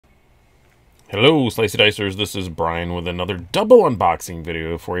Hello, Slicey Dicers. This is Brian with another double unboxing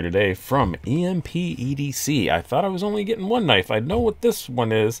video for you today from EMP EDC. I thought I was only getting one knife. I know what this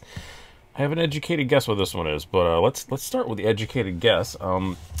one is. I have an educated guess what this one is, but let's start with the educated guess.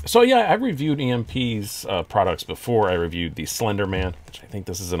 So yeah, I reviewed EMP's products before. I reviewed the Slenderman, which I think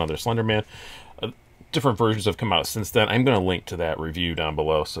this is another Slenderman. Different versions have come out since then. I'm going to link to that review down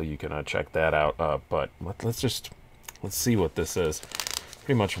below so you can check that out. But let's see what this is.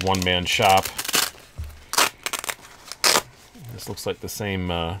 Pretty much one-man shop. This looks like the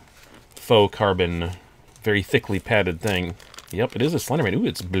same faux carbon, very thickly padded thing. Yep, it is a Slenderman. Ooh,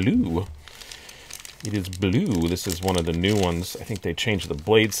 it's blue. It is blue. This is one of the new ones. I think they changed the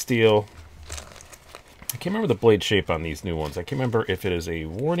blade steel. I can't remember the blade shape on these new ones. I can't remember if it is a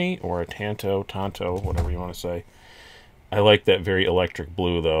Warney or a Tanto, whatever you want to say. I like that very electric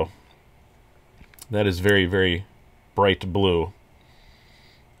blue, though. That is very, very bright blue.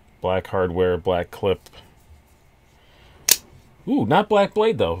 Black hardware, black clip. Ooh, not black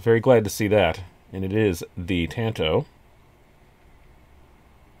blade, though. Very glad to see that. And it is the Tanto.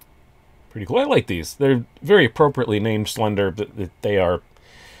 Pretty cool. I like these. They're very appropriately named Slender. They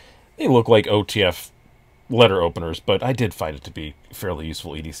look like OTF letter openers, but I did find it to be fairly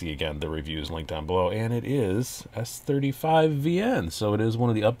useful EDC. Again, the review is linked down below. And it is S35VN, so it is one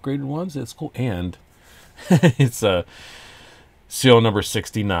of the upgraded ones. It's cool. And it's a serial number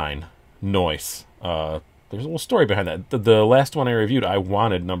 69. Noise. There's a little story behind that. The last one I reviewed, I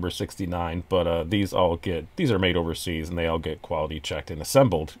wanted number 69, but these are made overseas, and they all get quality checked and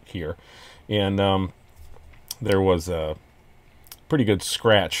assembled here. And there was a pretty good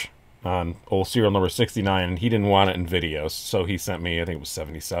scratch on old serial number 69, and he didn't want it in videos, so he sent me, I think it was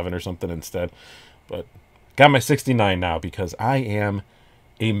 77 or something instead. But got my 69 now because I am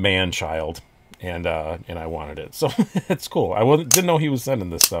a man-child, and I wanted it. So it's cool. Didn't know he was sending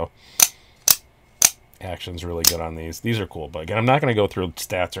this, though. Action's really good on these. These are cool, but again, I'm not going to go through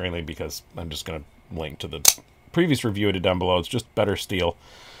stats or anything because I'm just going to link to the previous review I did down below. It's just better steel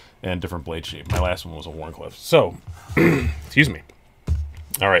and different blade shape. My last one was a Warncliffe. So, excuse me.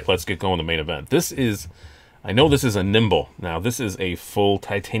 All right, let's get going with the main event. I know this is a Nymble. Now, this is a full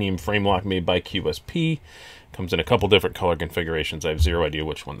titanium frame lock made by QSP. Comes in a couple different color configurations. I have zero idea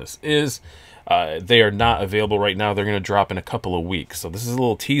which one this is. They are not available right now. They're going to drop in a couple of weeks. So this is a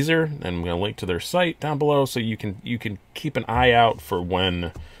little teaser, and I'm going to link to their site down below so you can keep an eye out for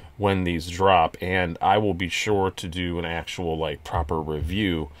when these drop. And I will be sure to do an actual proper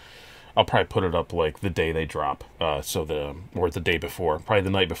review. I'll probably put it up the day they drop, or the day before, probably the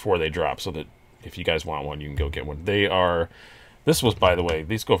night before they drop, so that if you guys want one, you can go get one. This was, by the way,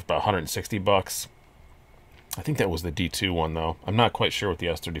 these go for about 160 bucks. I think that was the D2 one, though. I'm not quite sure what the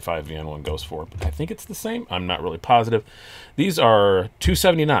S35VN one goes for, but I think it's the same. I'm not really positive. These are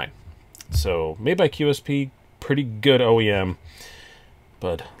 $279. So, made by QSP, pretty good OEM.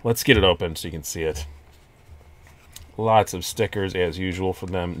 But let's get it open so you can see it. Lots of stickers, as usual, for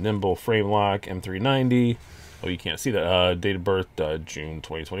them. Nymble frame lock, M390. Oh, you can't see that. Date of birth, June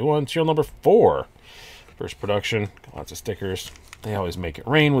 2021. Serial number 4. First production. Lots of stickers. They always make it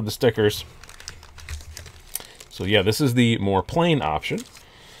rain with the stickers. So yeah, this is the more plain option.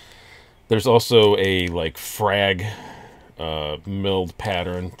 There's also a frag milled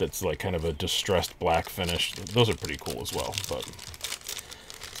pattern that's kind of a distressed black finish. Those are pretty cool as well. But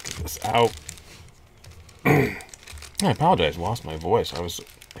let's get this out. I apologize, lost my voice. I was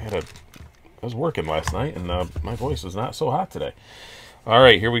working last night, and my voice is not so hot today. All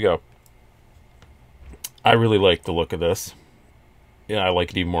right, here we go. I really like the look of this. Yeah, I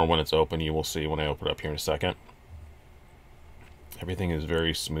like it even more when it's open. You will see when I open it up here in a second. Everything is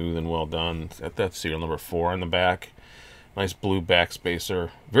very smooth and well done. That's serial number 4 on the back. Nice blue backspacer.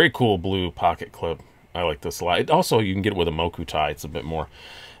 Very cool blue pocket clip. I like this a lot. Also, you can get it with a Moku tie. It's a bit more.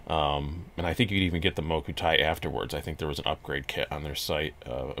 And I think you could even get the Moku tie afterwards. I think there was an upgrade kit on their site.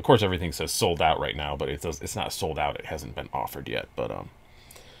 Of course, everything says sold out right now, but it's not sold out. It hasn't been offered yet. But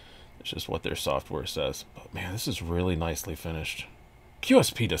it's just what their software says. But man, this is really nicely finished.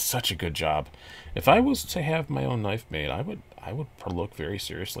 QSP does such a good job. If I was to have my own knife made, I would look very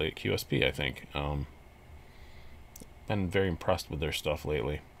seriously at QSP, I think. Been very impressed with their stuff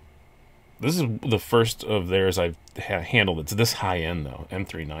lately. This is the first of theirs I've handled. It's this high-end, though.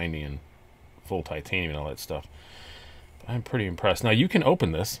 M390 and full titanium and all that stuff. I'm pretty impressed. Now, you can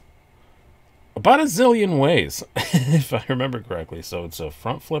open this about a zillion ways, if I remember correctly. So it's a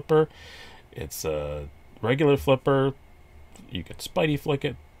front flipper. It's a regular flipper. You can Spidey flick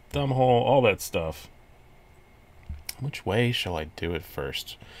it, thumb hole, all that stuff. Which way shall I do it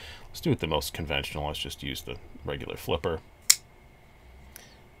first? Let's do it the most conventional. Let's just use the regular flipper.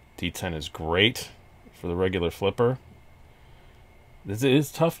 D10 is great for the regular flipper. This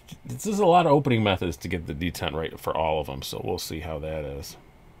is tough. This is a lot of opening methods to get the D10 right for all of them, so we'll see how that is.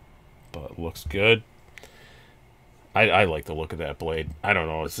 But it looks good. I like the look of that blade. I don't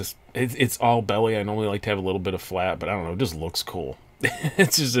know. It's just it's all belly. I normally like to have a little bit of flat, but I don't know. It just looks cool.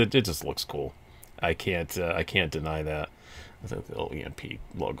 It just looks cool. I can't deny that. I think the little EMP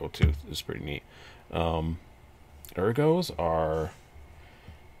logo too is pretty neat. Ergos are,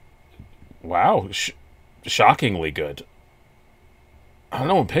 wow, shockingly good. I don't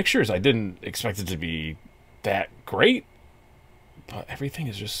know, in pictures I didn't expect it to be that great, but everything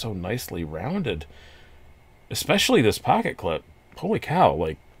is just so nicely rounded. Especially this pocket clip. Holy cow,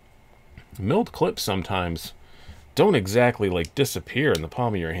 like, milled clips sometimes don't exactly, like, disappear in the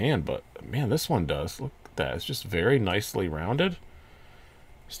palm of your hand, but, man, this one does. Look at that. It's just very nicely rounded.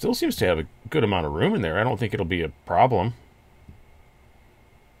 Still seems to have a good amount of room in there. I don't think it'll be a problem,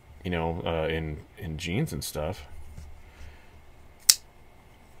 you know, in jeans and stuff.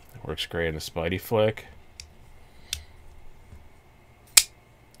 Works great in the Spidey flick.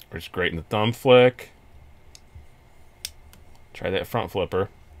 Works great in the thumb flick. Try that front flipper.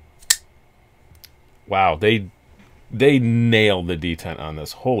 Wow, they nailed the D10 on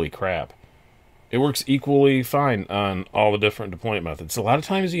this. Holy crap. It works equally fine on all the different deployment methods. A lot of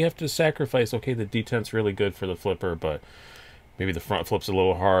times you have to sacrifice, okay, the D10's really good for the flipper, but maybe the front flip's a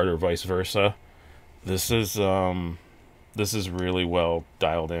little hard or vice versa. This is really well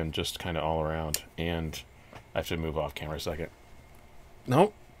dialed in, just kind of all around. And I have to move off camera a second.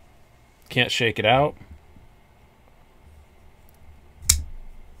 Nope. Can't shake it out.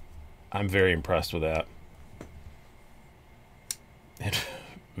 I'm very impressed with that. And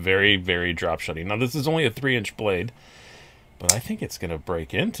very, very drop shutting. Now, this is only a 3-inch blade, but I think it's going to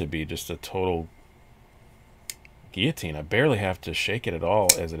break into be just a total guillotine. I barely have to shake it at all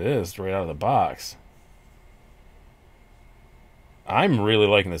as it is right out of the box. I'm really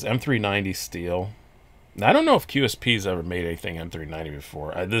liking this M390 steel. Now, I don't know if QSP's ever made anything M390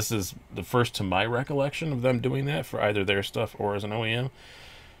 before. This is the first to my recollection of them doing that for either their stuff or as an OEM.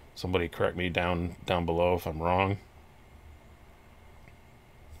 Somebody correct me down below if I'm wrong.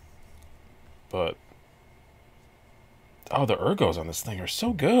 But oh, the ergos on this thing are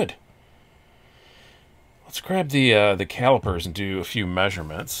so good. Let's grab the calipers and do a few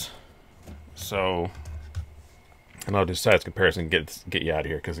measurements. So, and I'll do size comparison and get you out of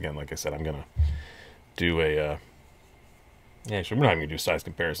here because again, like I said, I'm gonna do a actually we're not even gonna do size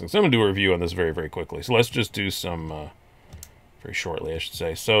comparison. So I'm gonna do a review on this very, very quickly. So let's just do some very shortly, I should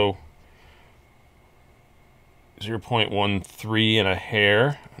say. So 0.13 and a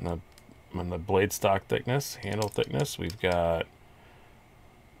hair on the blade stock thickness, handle thickness. We've got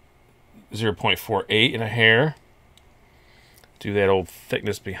 0.48 and a hair. Do that old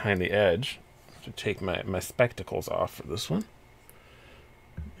thickness behind the edge. To take my spectacles off for this one.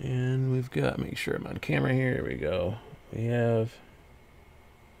 And we've got, make sure I'm on camera here. Here we go. We have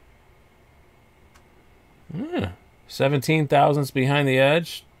 17 thousandths behind the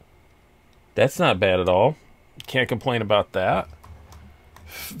edge. That's not bad at all. Can't complain about that.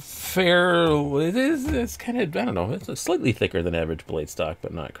 Fair, it's kind of, I don't know, it's slightly thicker than average blade stock,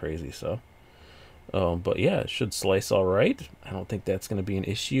 but not crazy, so. But yeah, it should slice all right. I don't think that's going to be an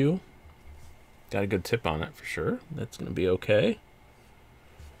issue. Got a good tip on it for sure. That's going to be okay.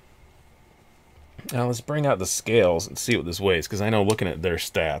 Now let's bring out the scales and see what this weighs, because I know looking at their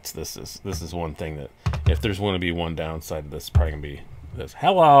stats, this is one thing that if there's going to be one downside to this, it's probably going to be this.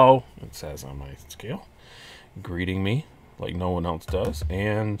 Hello, it says on my scale, greeting me like no one else does,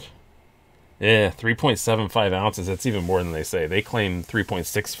 and yeah, 3.75 ounces. That's even more than they say. They claim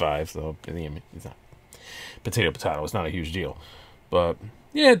 3.65, so it's not potato. It's not a huge deal, but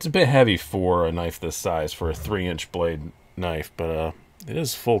yeah, it's a bit heavy for a knife this size for a 3-inch blade knife, but it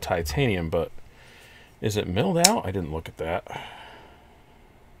is full titanium. But is it milled out? I didn't look at that.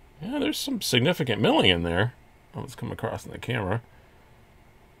 Yeah, there's some significant milling in there. Oh, it's come across in the camera.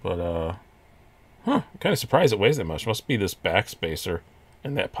 But, I'm kind of surprised it weighs that much. Must be this back spacer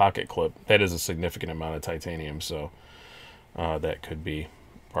and that pocket clip. That is a significant amount of titanium, so that could be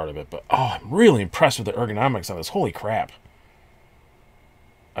part of it. But, oh, I'm really impressed with the ergonomics on this. Holy crap.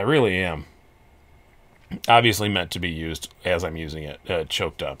 I really am. Obviously meant to be used as I'm using it,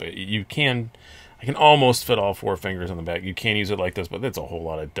 choked up. I can almost fit all 4 fingers on the back. You can use it like this, but that's a whole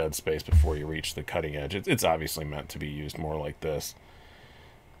lot of dead space before you reach the cutting edge. It's obviously meant to be used more like this.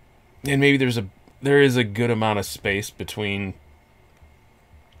 And maybe there is a good amount of space between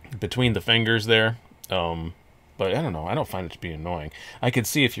the fingers there. But I don't know. I don't find it to be annoying. I could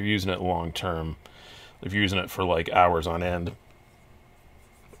see if you're using it long term, if you're using it for like hours on end,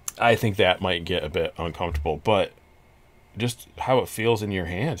 I think that might get a bit uncomfortable, but just how it feels in your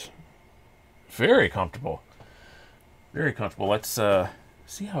hand, very comfortable. Very comfortable. Let's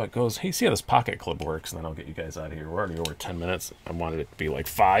see how it goes. Hey, see how this pocket clip works, and then I'll get you guys out of here. We're already over 10 minutes. I wanted it to be like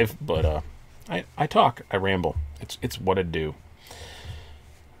 5, but I talk. I ramble. It's what I do.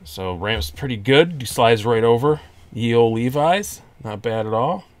 So ramp's pretty good. You slides right over. Ye old Levi's. Not bad at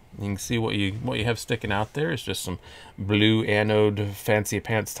all. You can see what you have sticking out there is just some blue anode fancy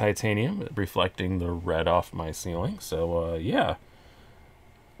pants titanium reflecting the red off my ceiling. So yeah,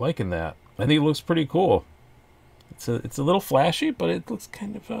 liking that. I think it looks pretty cool. It's a little flashy, but it looks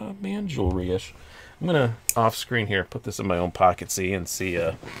kind of man jewelry-ish. I'm gonna off screen here put this in my own pocket, and see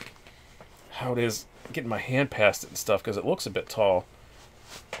how it is getting my hand past it and stuff, because it looks a bit tall.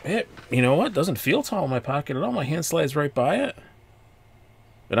 You know what? Doesn't feel tall in my pocket at all. My hand slides right by it.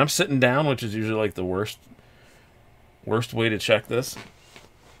 And I'm sitting down, which is usually like the worst way to check this.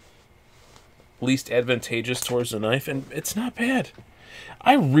 Least advantageous towards the knife, and it's not bad.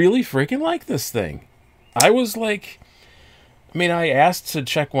 I really freaking like this thing. I was like, I mean, I asked to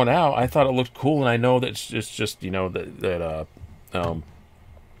check one out. I thought it looked cool, and I know that it's just, you know,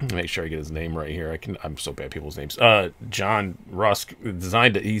 make sure I get his name right here. I'm so bad at people's names. John Rusk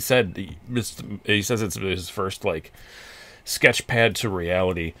designed it. He says it's his first like sketchpad to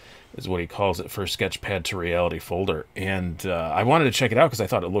reality is what he calls it, for sketchpad to reality folder. And I wanted to check it out because I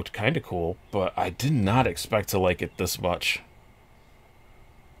thought it looked kind of cool, but I did not expect to like it this much.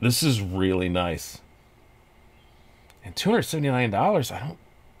 This is really nice. And $279,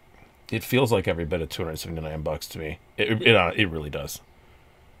 it feels like every bit of $279 to me. It really does.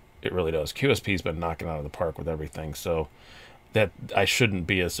 It really does. QSP's been knocking out of the park with everything, so that I shouldn't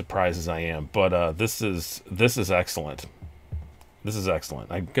be as surprised as I am. But this is excellent. This is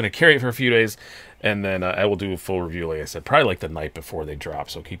excellent. I'm going to carry it for a few days, and then I will do a full review, like I said, probably like the night before they drop,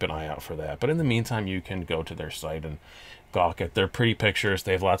 so keep an eye out for that. But in the meantime, you can go to their site and gawk at their pretty pictures.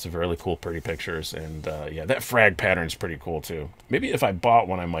 They have lots of really cool pretty pictures, and yeah, that frag pattern is pretty cool too. Maybe if I bought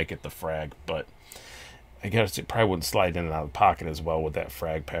one, I might get the frag, but I guess it probably wouldn't slide in and out of the pocket as well with that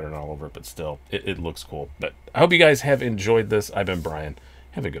frag pattern all over it, but still, it looks cool. But I hope you guys have enjoyed this. I've been Brian.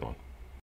 Have a good one.